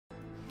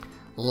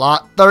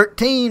Lot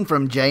 13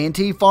 from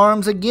J&T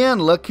Farms again.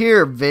 Look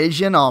here,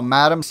 vision on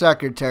Madam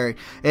Secretary.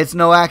 It's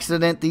no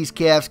accident these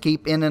calves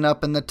keep ending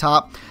up in the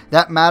top.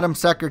 That Madam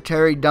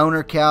Secretary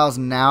donor cow is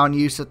now in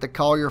use at the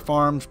Collier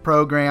Farms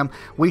program.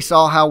 We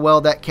saw how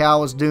well that cow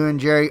was doing.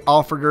 Jerry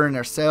offered her in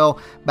her sale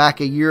back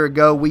a year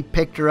ago. We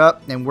picked her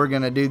up, and we're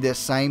going to do this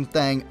same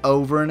thing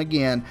over and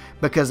again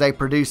because they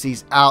produce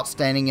these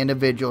outstanding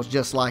individuals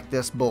just like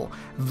this bull.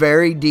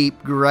 Very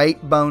deep,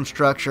 great bone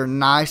structure,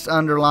 nice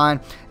underline,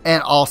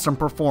 and awesome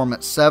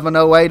performance.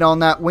 708 on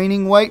that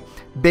weaning weight,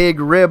 big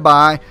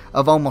ribeye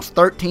of almost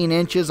 13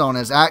 inches on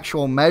his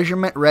actual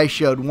measurement,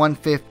 ratioed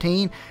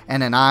 115,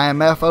 and an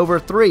IMF over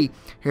 3.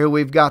 Here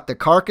we've got the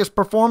carcass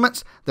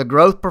performance, the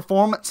growth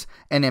performance,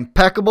 and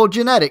impeccable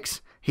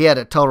genetics. He had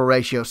a total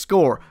ratio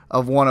score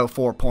of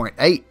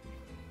 104.8.